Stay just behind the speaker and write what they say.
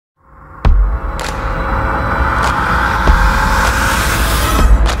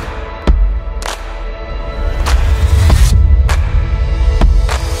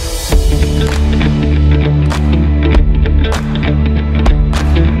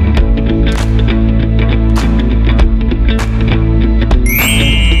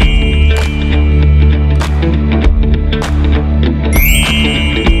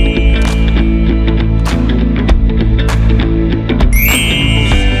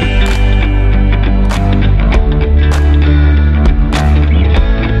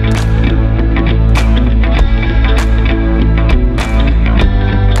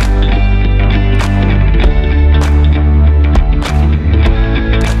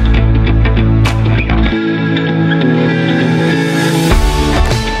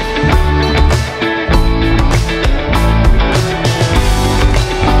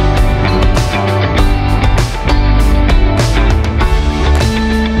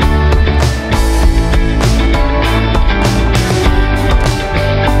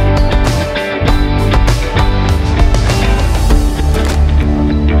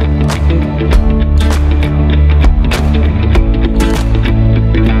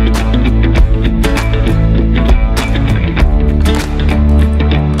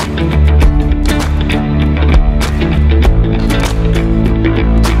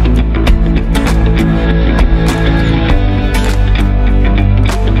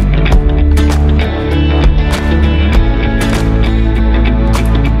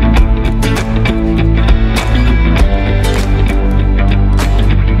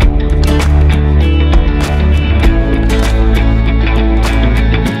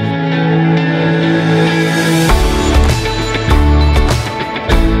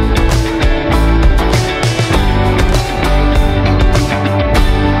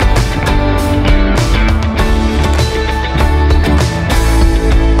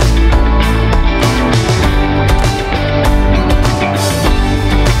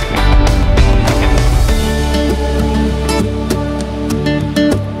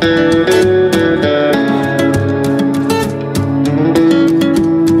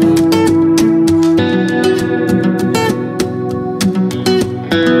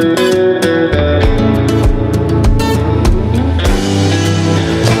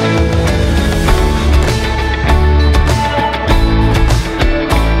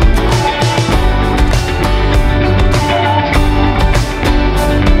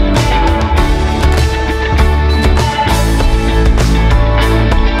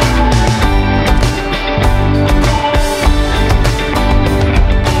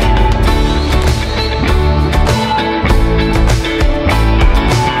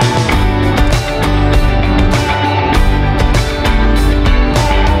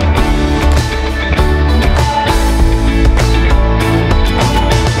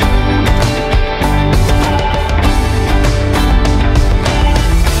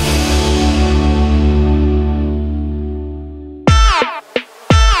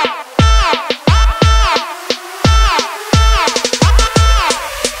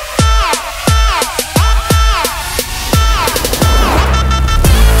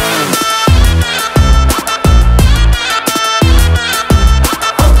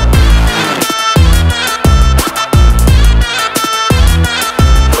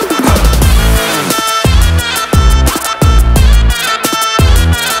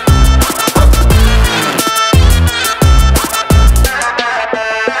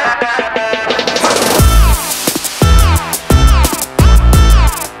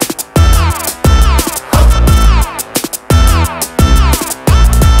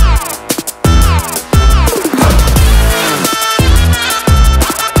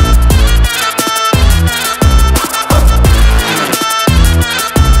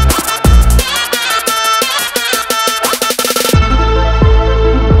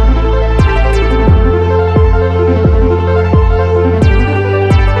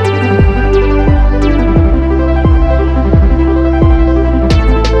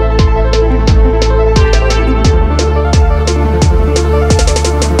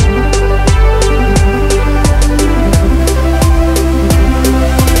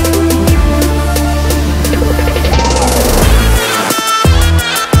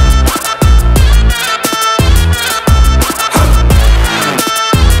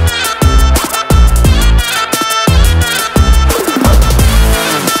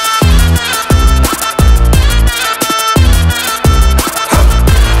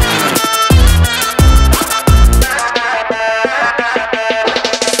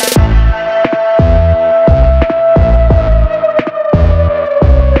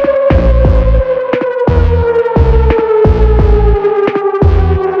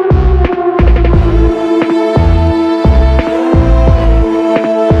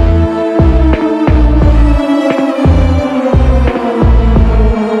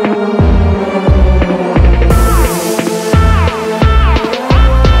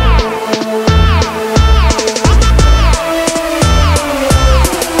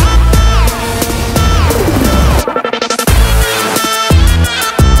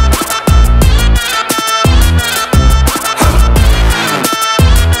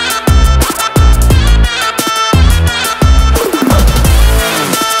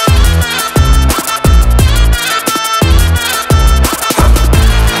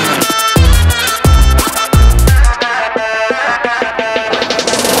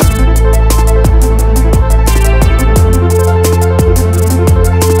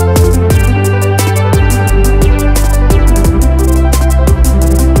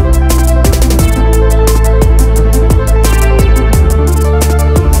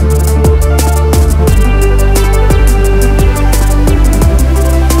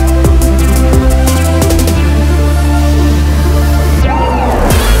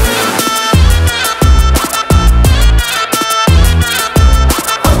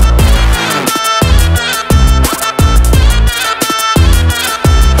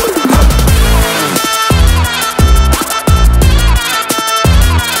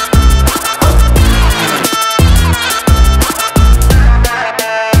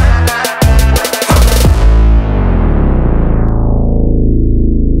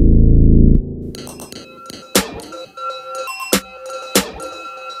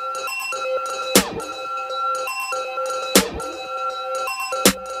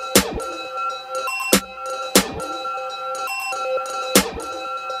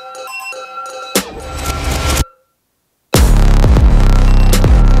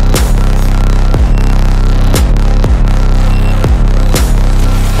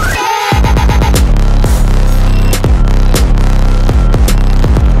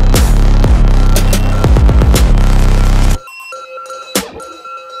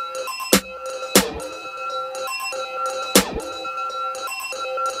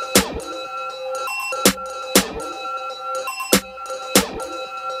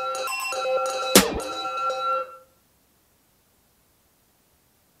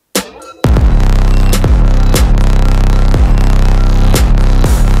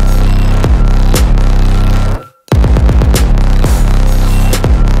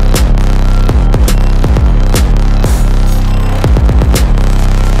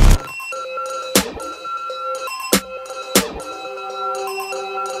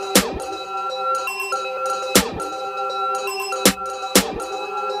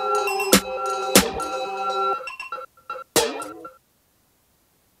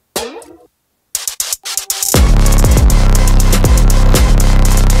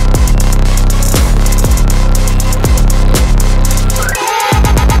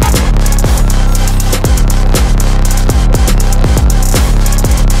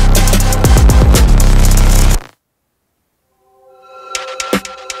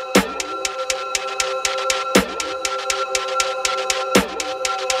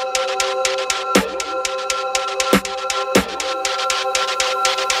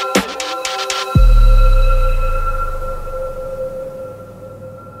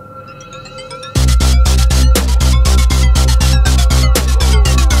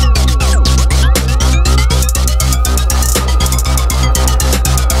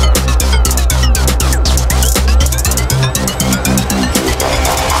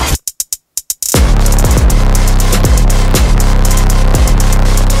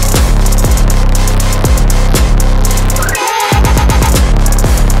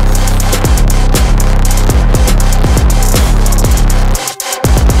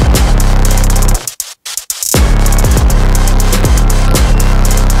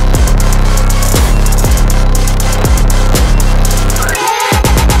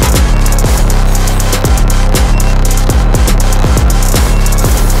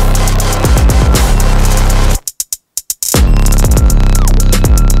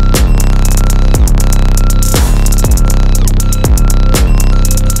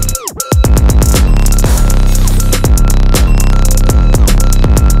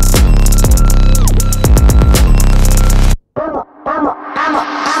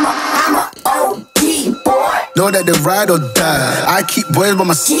Know that they ride or die. I keep boys by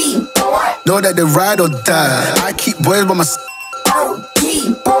my side. Know that they ride or die. I keep boys by my side.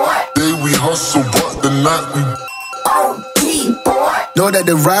 Day we hustle, but the night we know that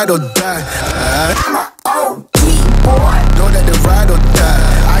they ride or die. I'm a OG boy. Know that they ride or die.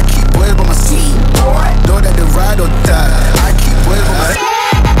 I keep boys by my side. Know that they ride or die. I keep boys by my side.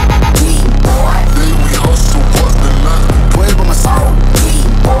 Day we hustle, but the night Boys by my side.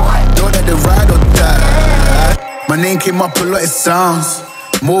 boy. Know that they ride or die. My name came up a lot, it sounds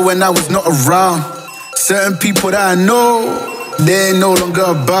more when I was not around. Certain people that I know, they ain't no longer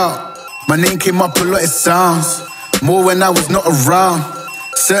about. My name came up a lot, it sounds more when I was not around.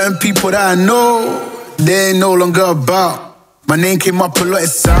 Certain people that I know, they ain't no longer about. My name came up a lot, it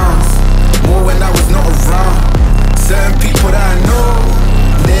sounds more when I was not around. Certain people that I know,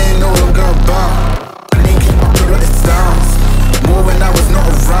 they ain't no longer about. My name came up a lot, it sounds more when I was not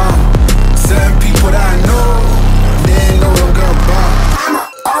around. Certain people that I know, they ain't no longer about. I'm a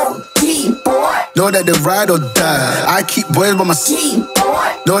OG boy. Know that they ride or die. I keep boys by my side.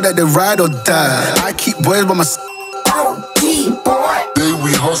 Know that they ride or die. I keep boys by my side. OG boy. Day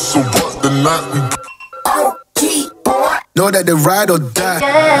we hustle, but the night we OG boy. Know that they ride or die.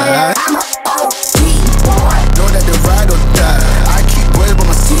 I'm a OG boy. Know that they ride or die. I keep boys by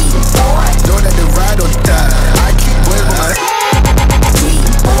my side. Know that they ride or die. I keep boys by my side.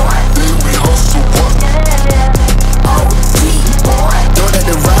 Day we hustle, but Know that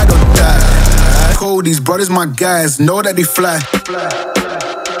they ride or die. Cold, these brothers my guys. Know that they fly.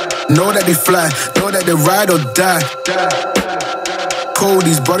 Know that they fly. Know that they ride or die. Cold,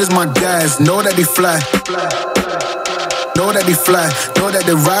 these brothers my guys. Know that they fly. Know that they fly. Know that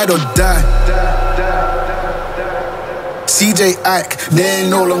they ride or die. CJ Ike, they ain't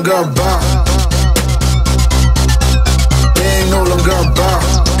no longer about. They ain't no longer about.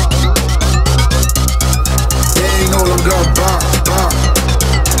 They ain't no longer about.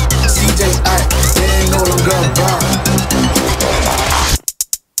 CJ Ike, they ain't no longer about.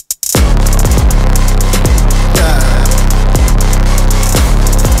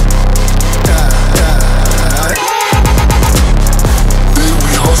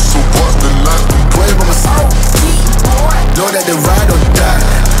 Know that they ride or die.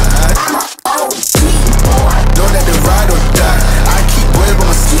 I'm a OG boy. Know that they ride or die. I keep boys by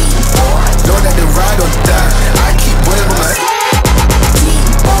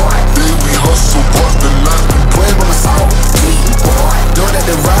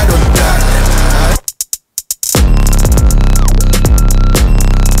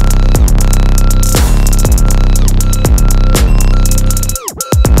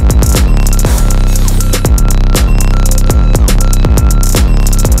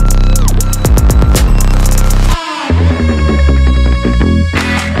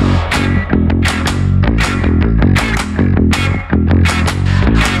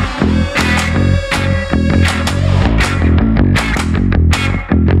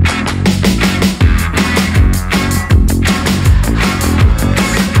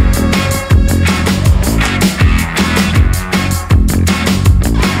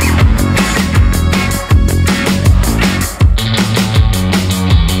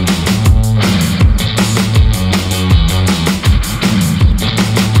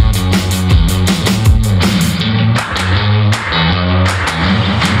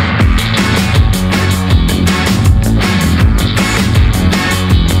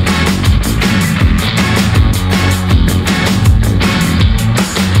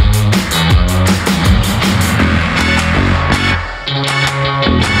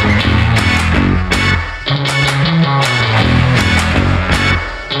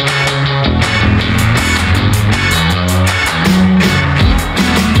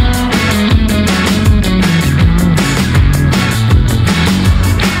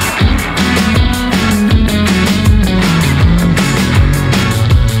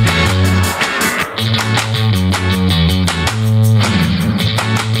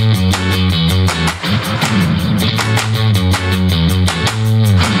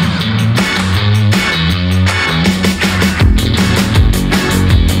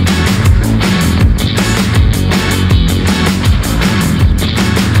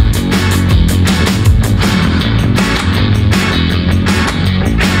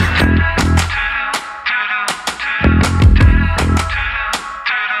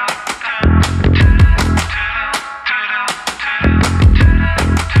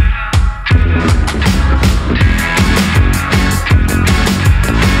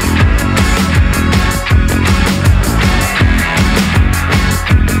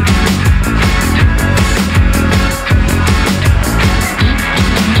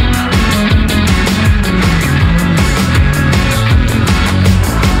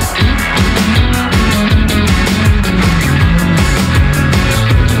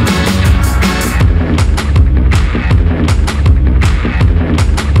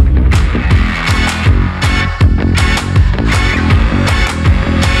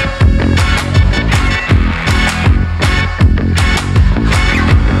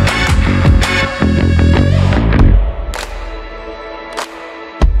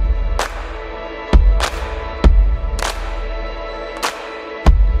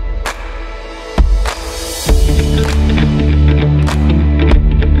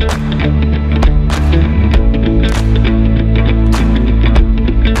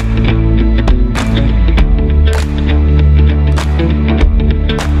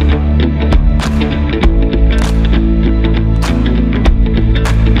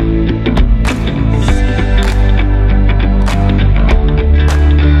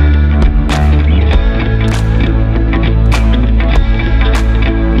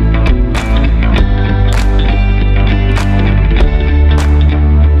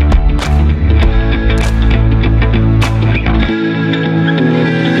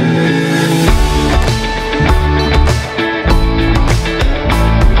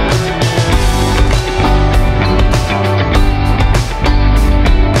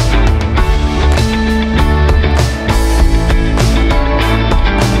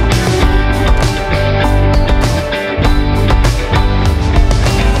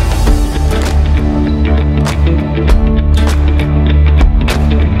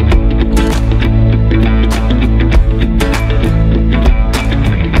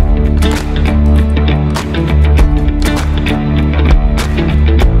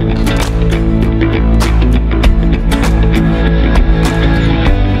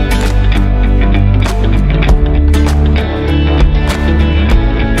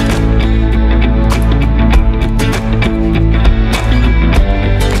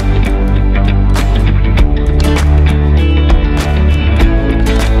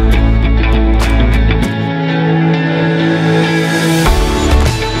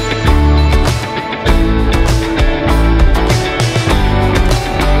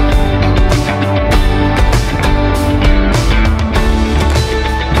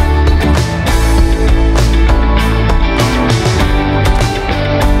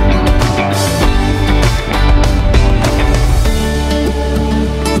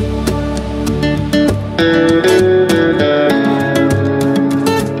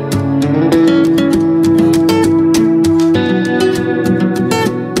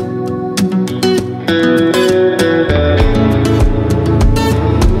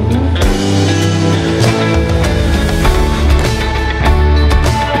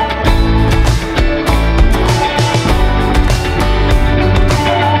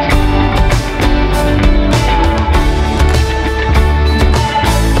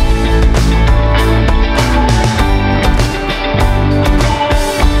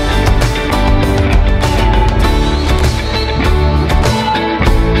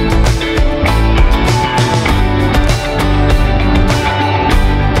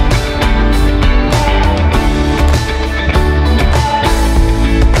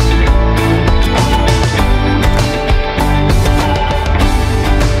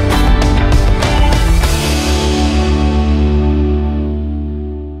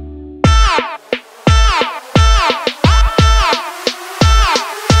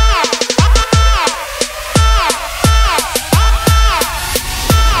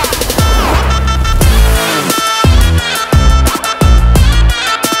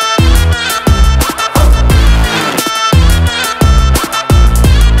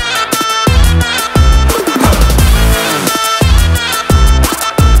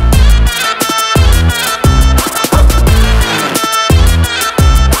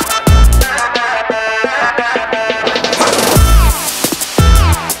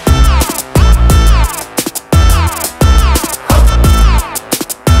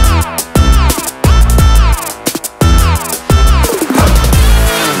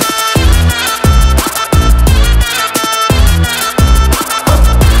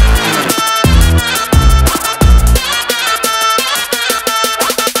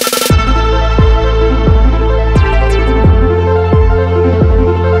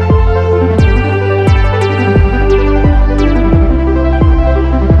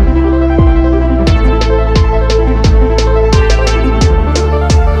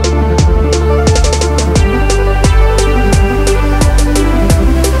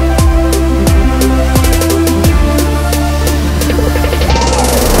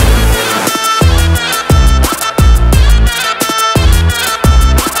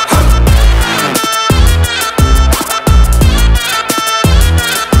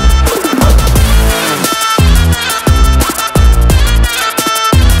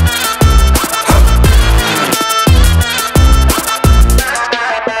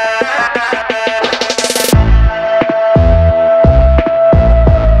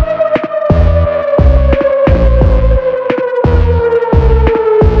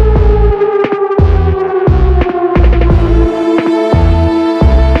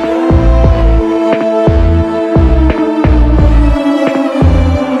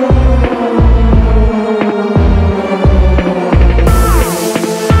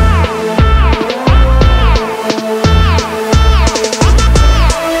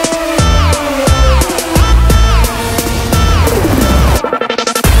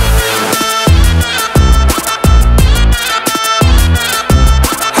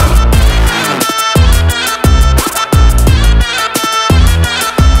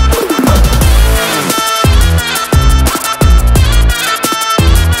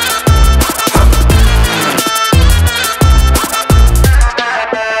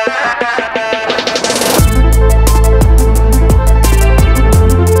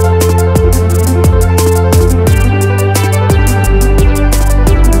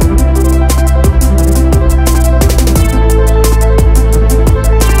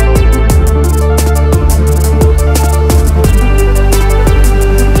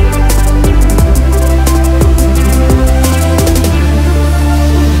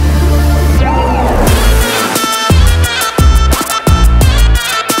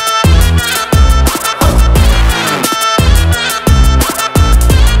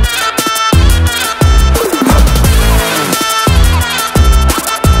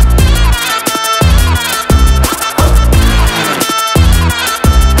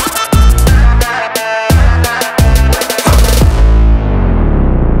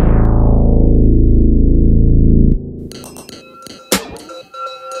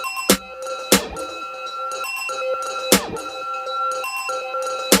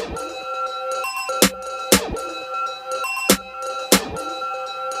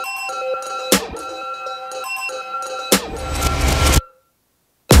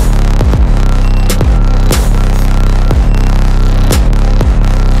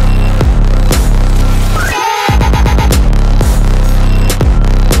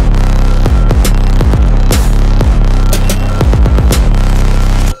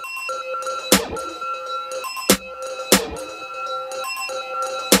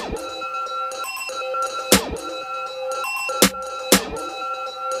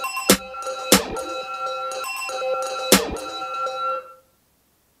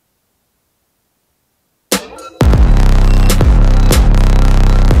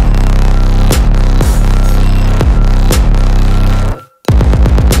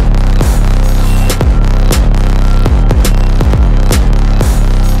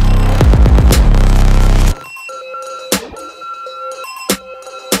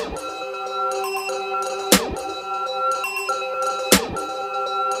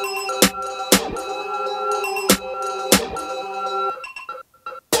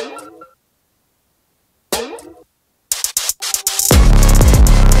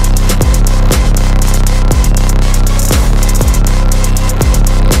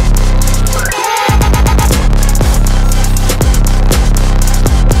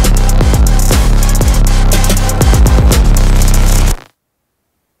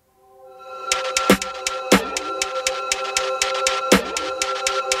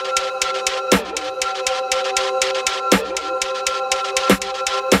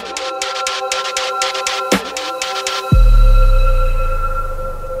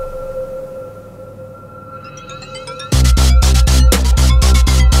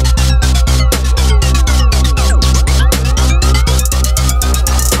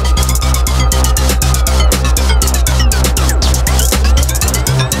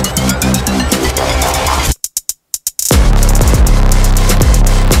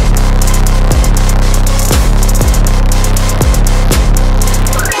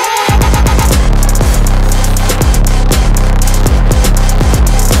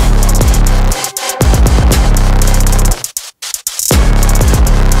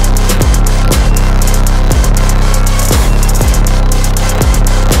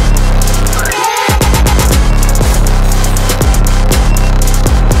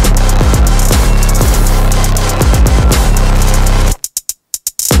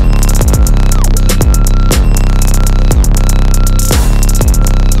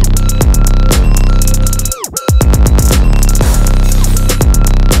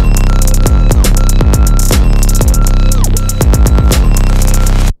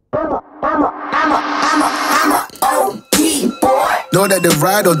Know that they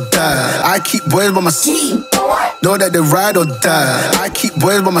ride or die. I keep boys by my G boy. Know that they ride or die. I keep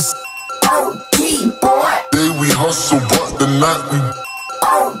boys by my OG boy. Day we hustle, but the night we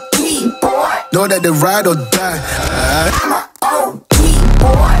OG boy. Know that they ride or die. I'm a OG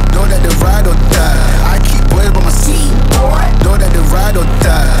boy. Know that they ride or die. I keep boys by my G boy. Know that they ride or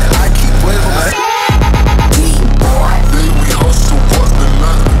die. I keep boys by my G boy. day we hustle, but the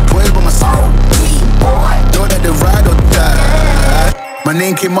night boys by my OG boy. Know that they ride or die. My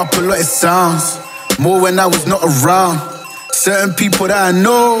name came up a lot, it sounds more when I was not around. Certain people that I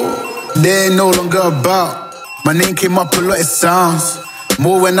know, they ain't no longer about. My name came up a lot, it sounds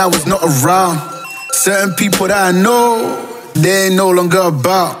more when I was not around. Certain people that I know, they ain't no longer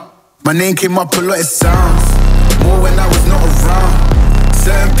about. My name came up a lot, it sounds more when I was not around.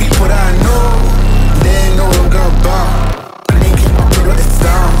 Certain people that I know, they ain't no longer about. My name came up a lot, it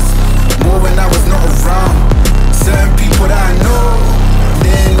sounds more when I was not around. Certain people that I know, they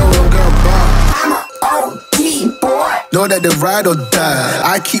ain't no longer about. I'm a OG boy. Know that they ride or die.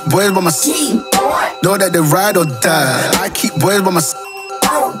 I keep boys by my G boy. Know that they ride or die. I keep boys by my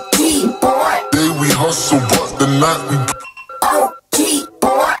OG boy. day we hustle, but the night we OG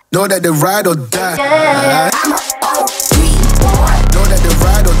boy. Know that they ride or die. I'm a OG boy. Know that they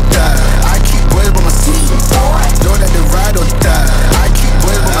ride or die. I keep boys by my G boy. Know that they ride or die. I keep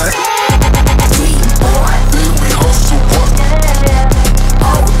boys by my G boy. day we hustle, but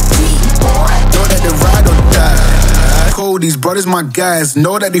OG boy. Know that they ride or die. Cold, these brothers my guys.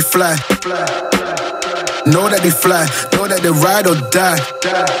 Know that they fly. Know that they fly. Know that they ride or die.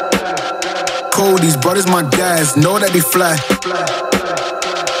 Cold, these brothers my guys. Know that they fly.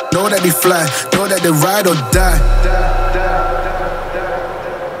 Know that they fly. Know that they ride or die.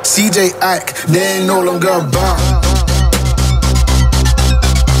 CJ Ike, they ain't no longer about.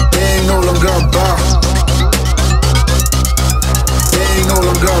 They ain't no longer about. They ain't no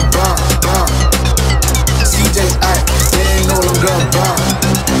longer about. CJ Ike, they ain't no longer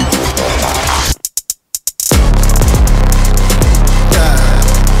about.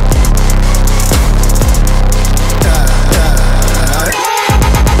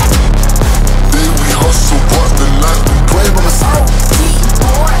 day we hustle, but the night we Boys by my side, OG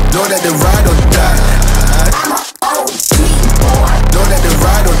boy. know that they ride or die. I'm a OG boy. Know that they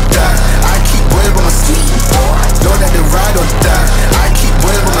ride or die. I keep boys by my G side. boy. Know that they ride or die. I keep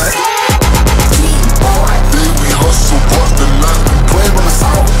boys by my side. G boy. day we hustle, but the night we Boys by my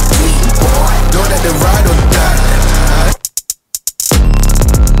side. OG boy. Know that they ride or die.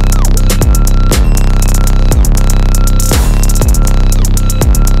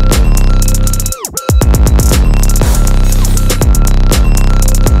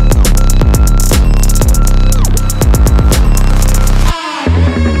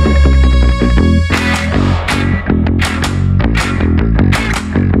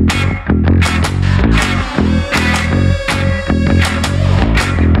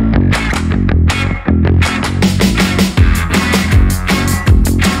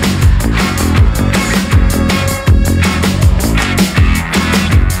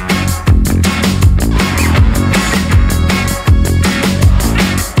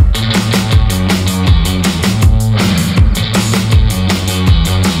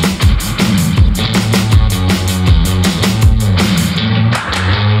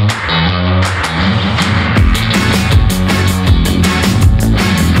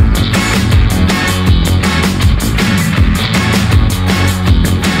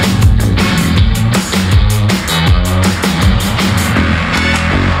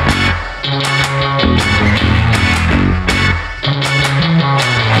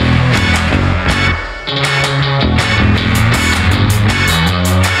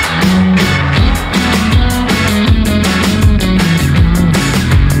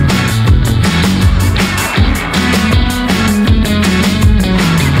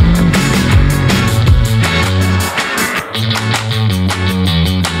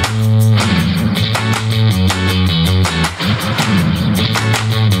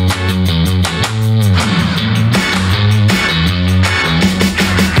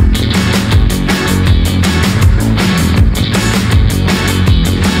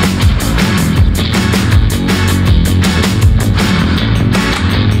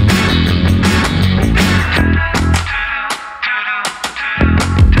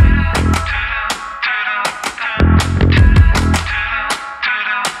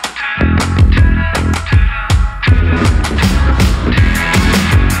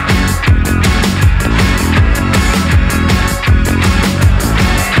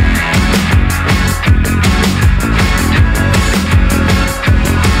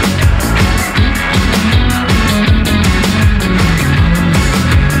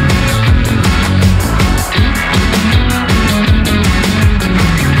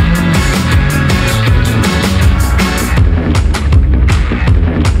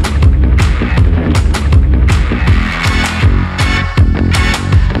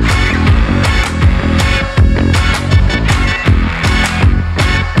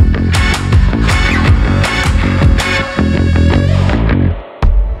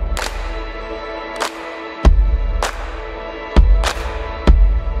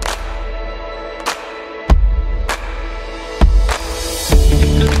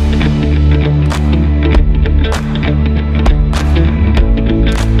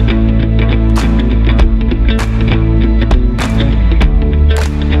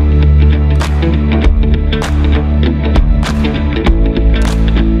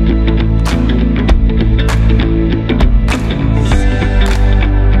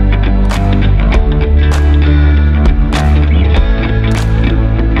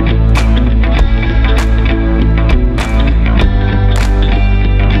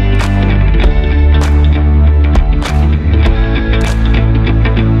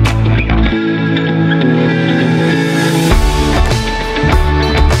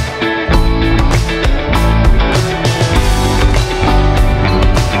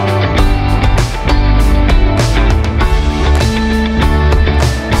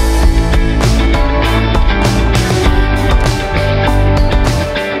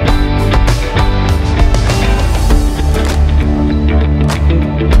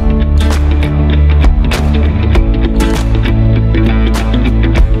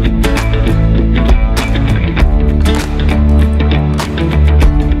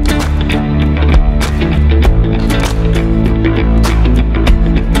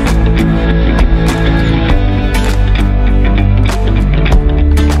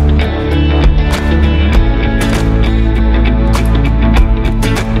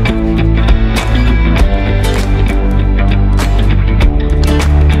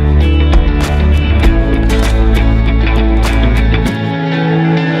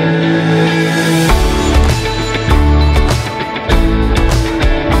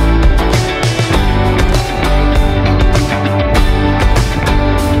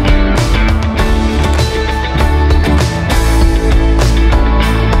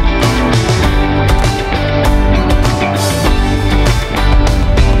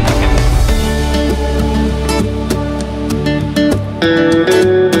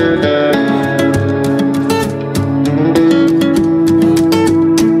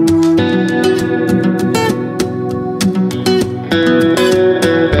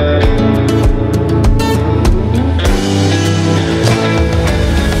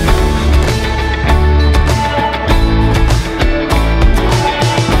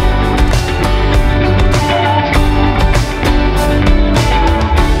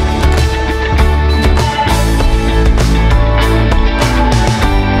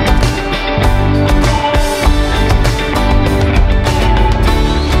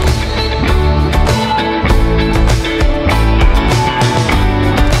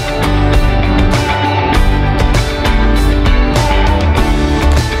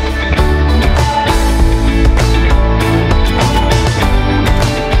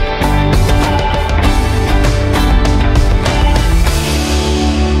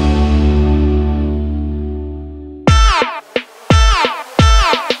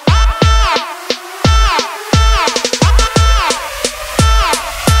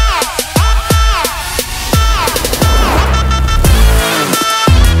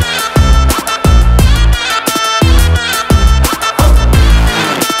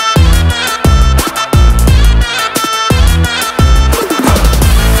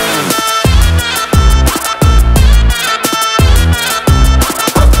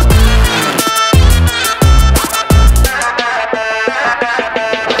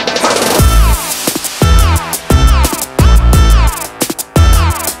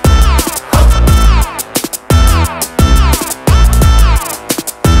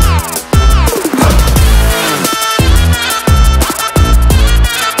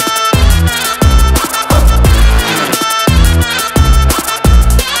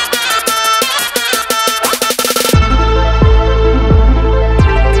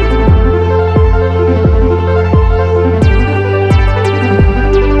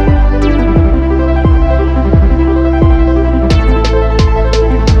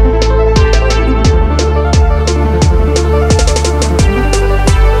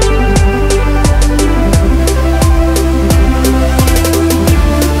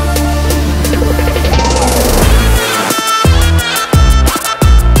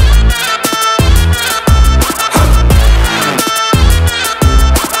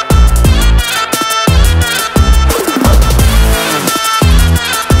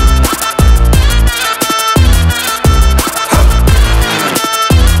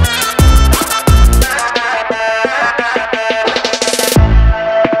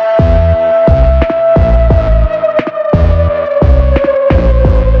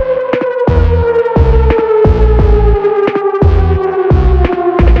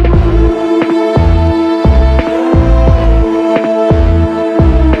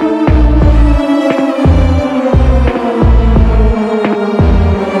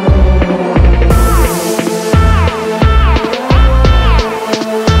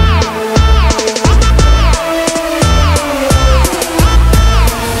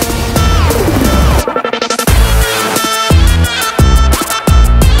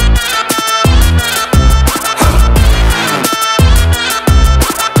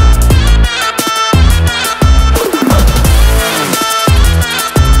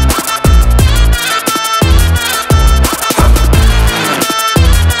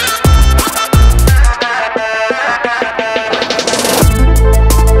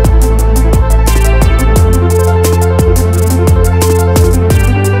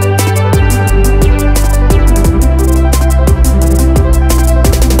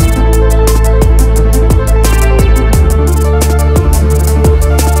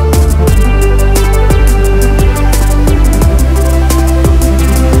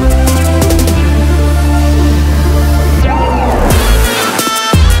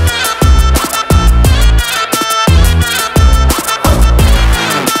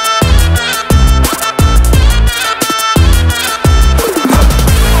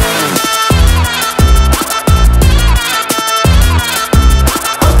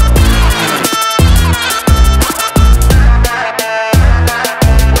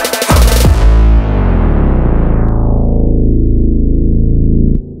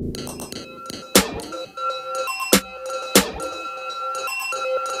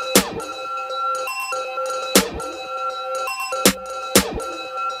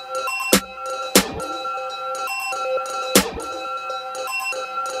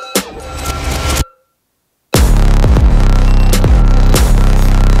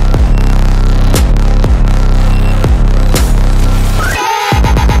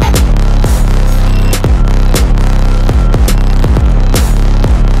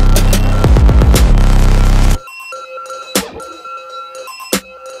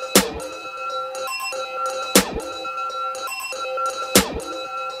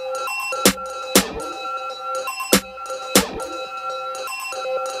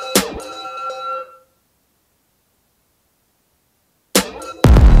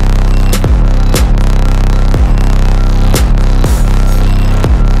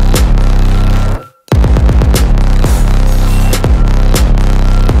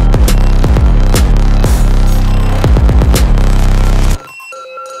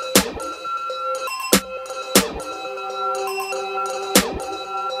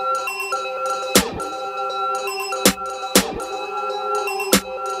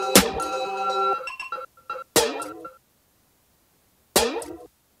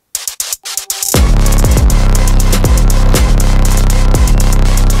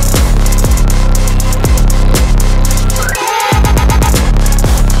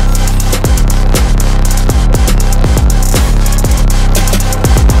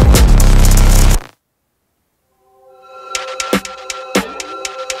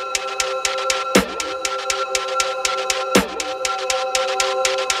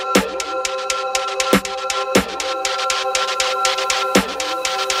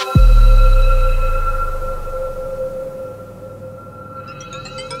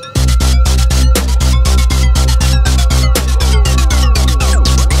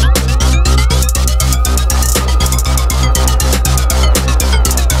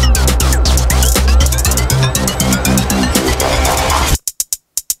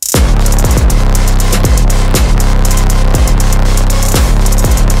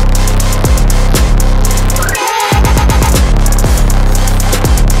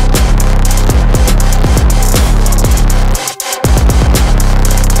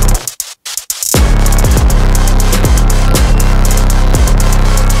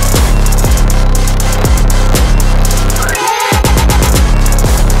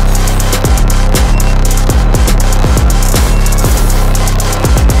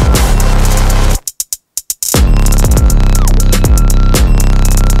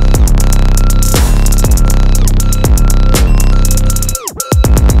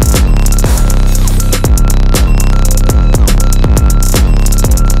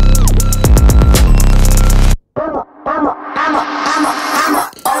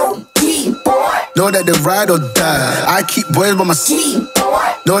 Know that they ride or die. I keep boys by my side.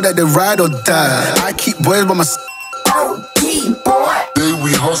 Know that they ride or die. I keep boys by my side. Day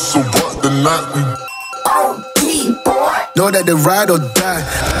we hustle, but the night we Know that they ride or die.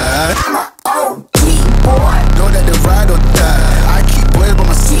 I'm a OG boy. Know that they ride or die. I keep boys by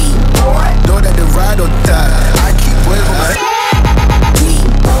my side. Know that they ride or die. I keep boys by my side.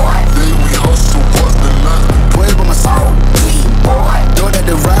 Day we hustle, but the night Boys by my side. Know that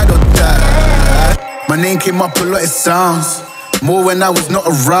they ride or die. My name came up a lot, it sounds more when I was not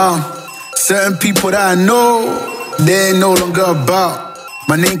around. Certain people that I know, they ain't no longer about.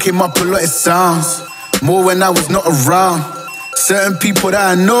 My name came up a lot, it sounds more when I was not around. Certain people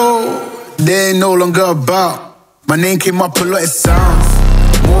that I know, they ain't no longer about. My name came up a lot, it sounds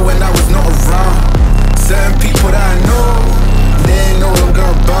more when I was not around. Certain people that I know, they ain't no longer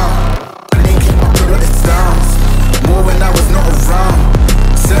about. My name came up a lot, it sounds more when I was not around.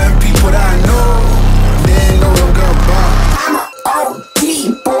 Certain people that I know, they ain't no longer about. I'm a OG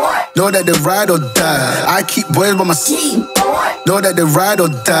boy. Know that they ride or die. I keep boys by my side. Know that they ride or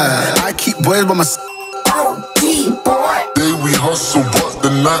die. I keep boys by my side. OG boy. Day we hustle, but the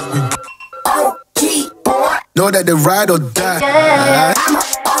night we OG boy. Know that they ride or die. I'm a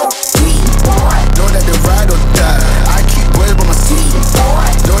OG boy. Know that they ride or die. I keep boys by my side.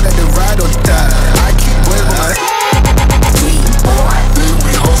 Know that they ride or die. I keep boys by my side. Day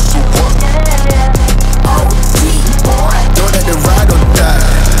we hustle, but Know that they ride or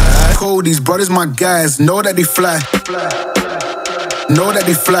die. Cold, these brothers my guys. Know that they fly. Know that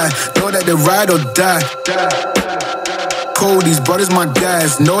they fly. Know that they ride or die. Cold, these brothers my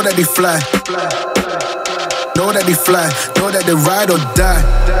guys. Know that they fly. Know that they fly. Know that they ride or die.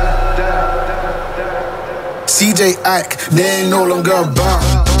 CJ Ike, they ain't no longer about.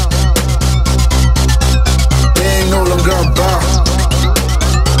 They ain't no longer about.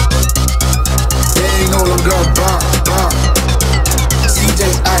 They ain't no longer about. CJ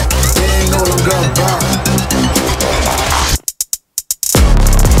Ike, they ain't no longer about.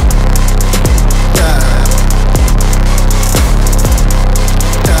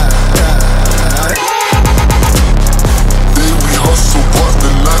 day we hustle, but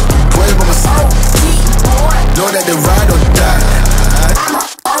the night we Boys by my side. Know that they ride or die.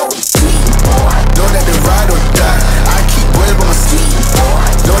 Know that they ride or die. I keep boys by my side.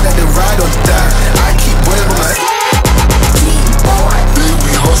 Know that they ride or die. I keep boys by my side. day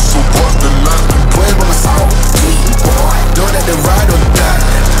we hustle, but the night we Boys by my side. Know that they ride or die.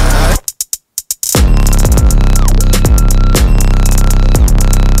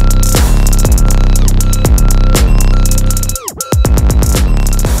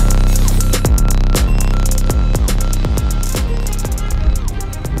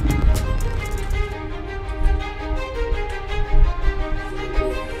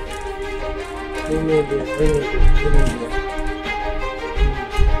 Ini dia.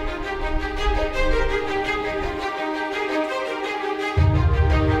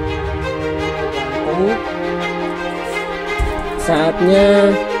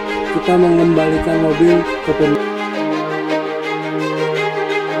 Saatnya kita mengembalikan mobil ke pemilik.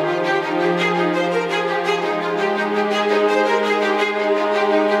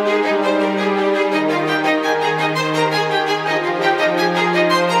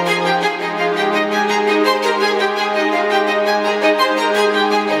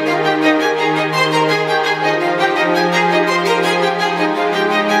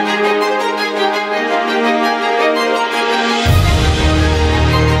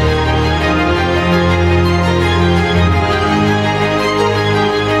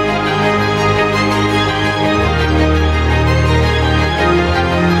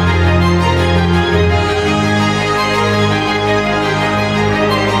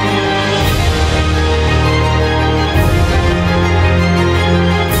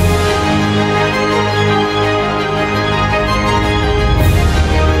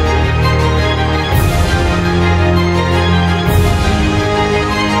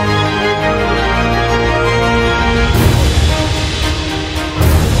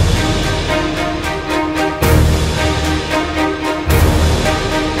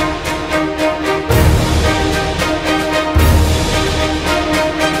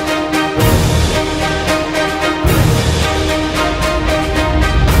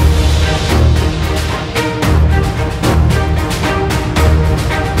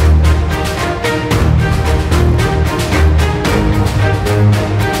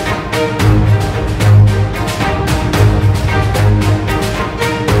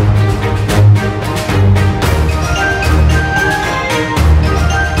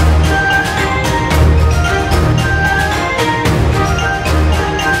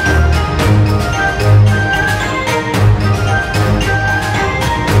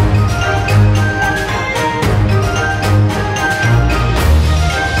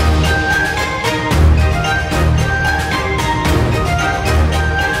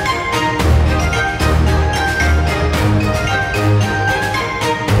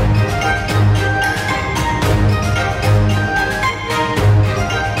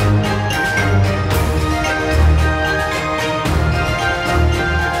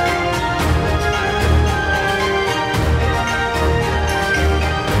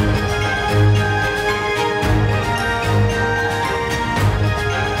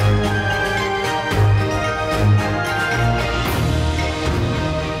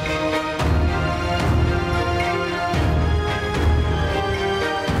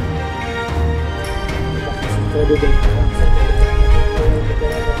 kode dan langsung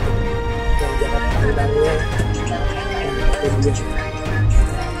dan jarak pandangnya dan kemudian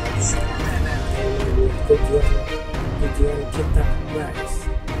tujuan kita guys.